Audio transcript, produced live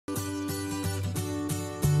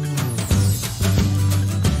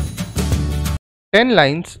10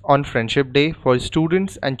 lines on Friendship Day for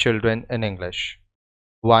students and children in English.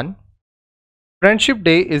 1. Friendship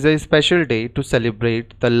Day is a special day to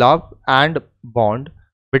celebrate the love and bond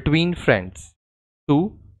between friends.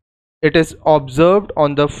 2. It is observed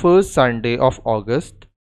on the first Sunday of August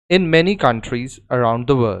in many countries around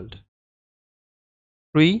the world.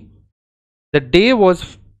 3. The day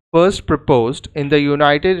was first proposed in the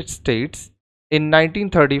United States in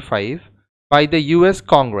 1935 by the US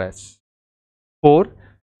Congress. 4.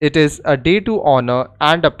 It is a day to honor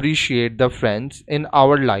and appreciate the friends in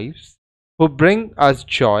our lives who bring us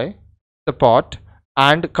joy, support,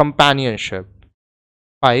 and companionship.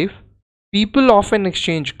 5. People often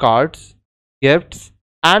exchange cards, gifts,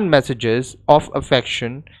 and messages of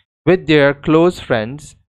affection with their close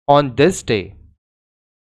friends on this day.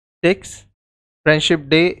 6. Friendship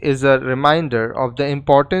Day is a reminder of the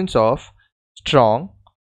importance of strong,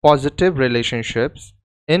 positive relationships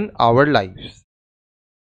in our lives.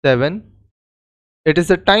 7. It is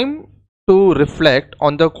a time to reflect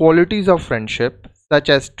on the qualities of friendship such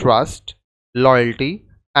as trust, loyalty,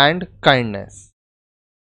 and kindness.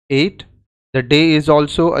 8. The day is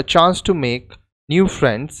also a chance to make new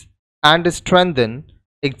friends and strengthen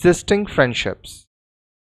existing friendships.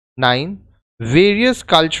 9. Various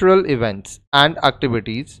cultural events and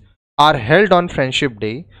activities are held on Friendship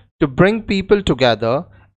Day to bring people together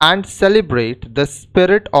and celebrate the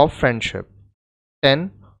spirit of friendship.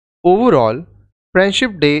 10. Overall,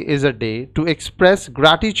 Friendship Day is a day to express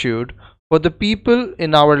gratitude for the people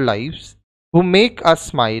in our lives who make us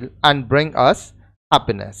smile and bring us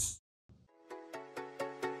happiness.